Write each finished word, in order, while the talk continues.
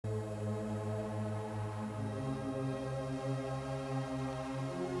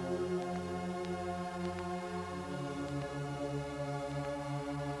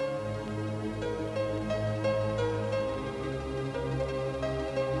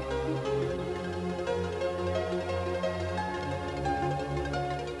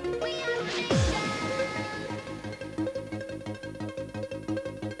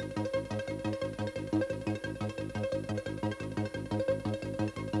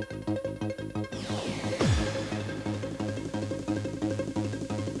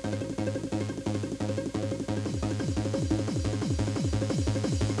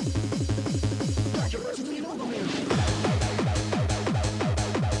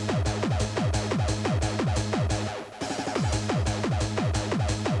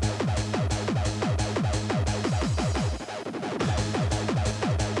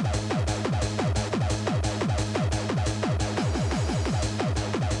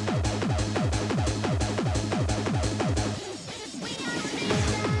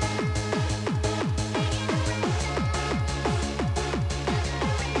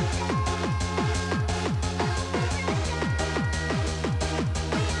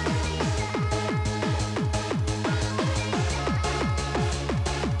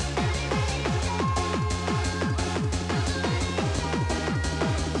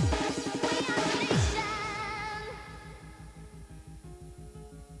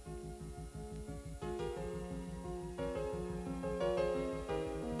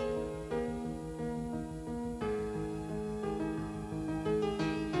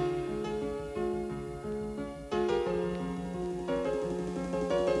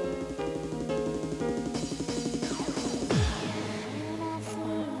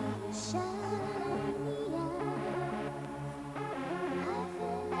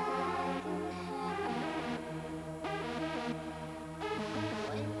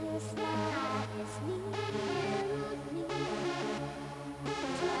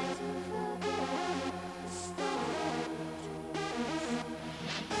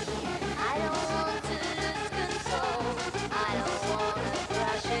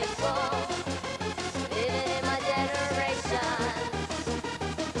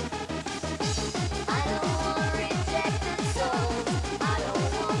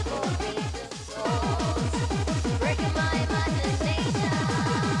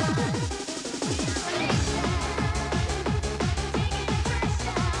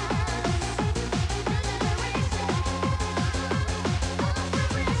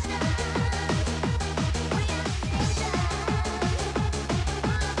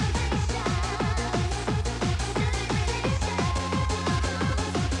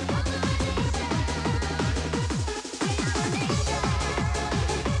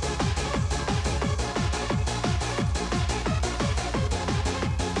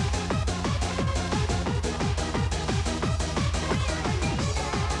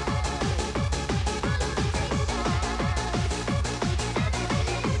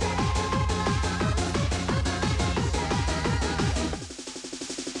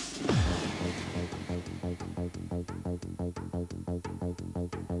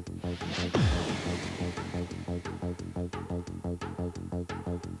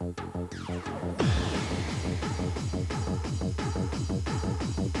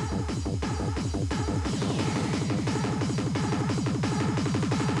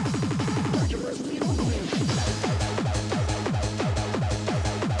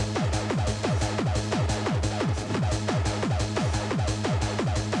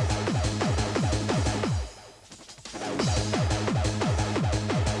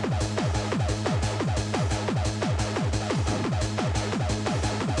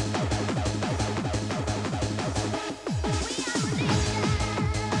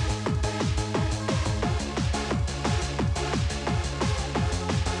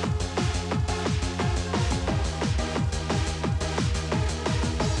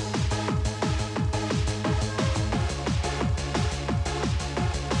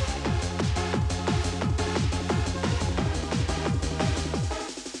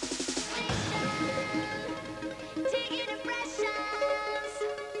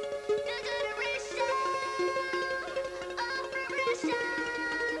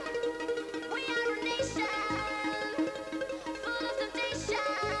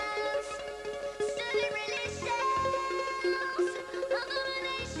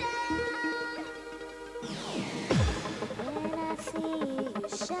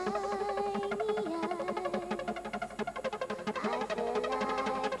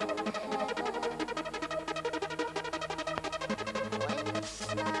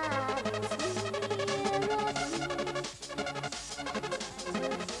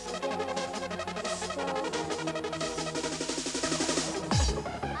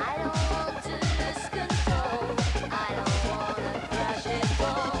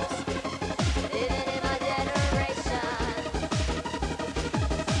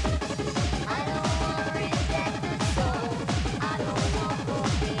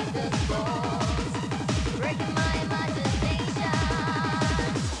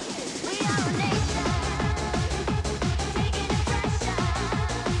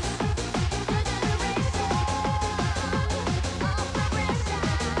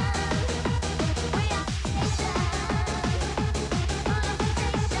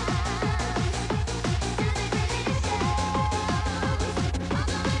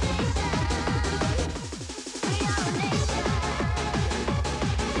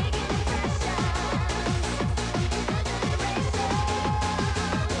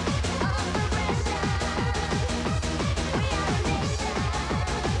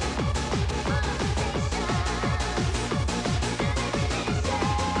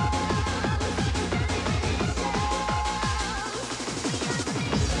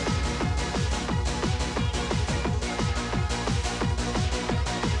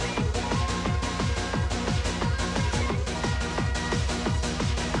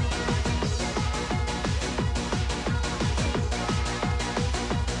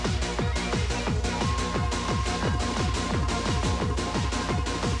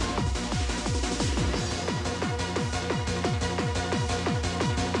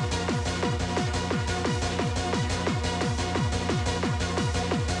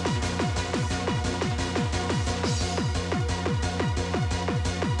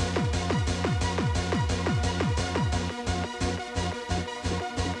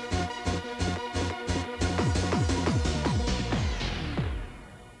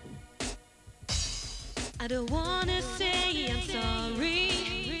I don't wanna say I'm sorry,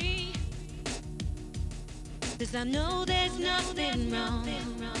 'cause I know there's nothing wrong.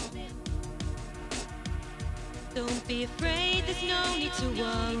 Don't be afraid, there's no need to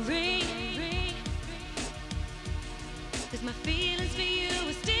worry, 'cause my feelings for you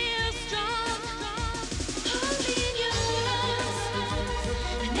are still strong. Hold me in your arms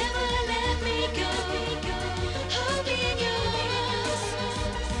and never let me go. Hold me in your arms,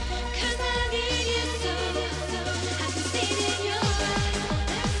 'cause I need you so. I can see it in your eyes.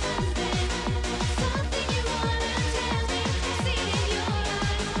 There's something you wanna tell me. I see it in your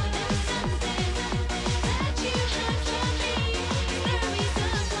eyes. There's something that you hide from me. Is there a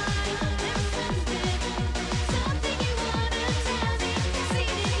reason why? There's something you wanna tell me. I see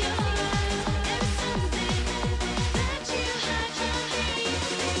it in your eyes. There's something that you hide from me.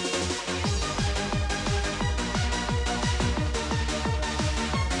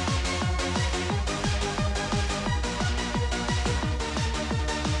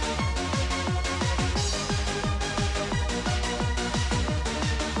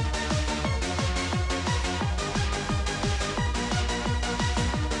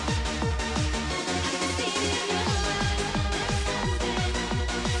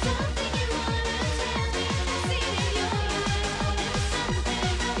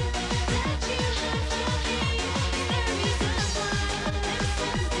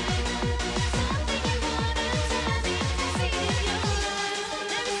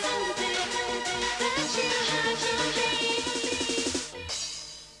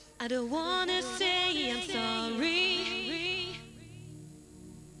 I don't wanna say I'm sorry,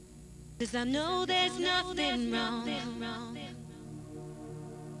 'cause I know there's nothing wrong.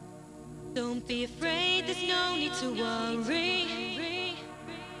 Don't be afraid, there's no need to worry,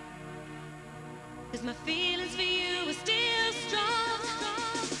 'cause my feelings for you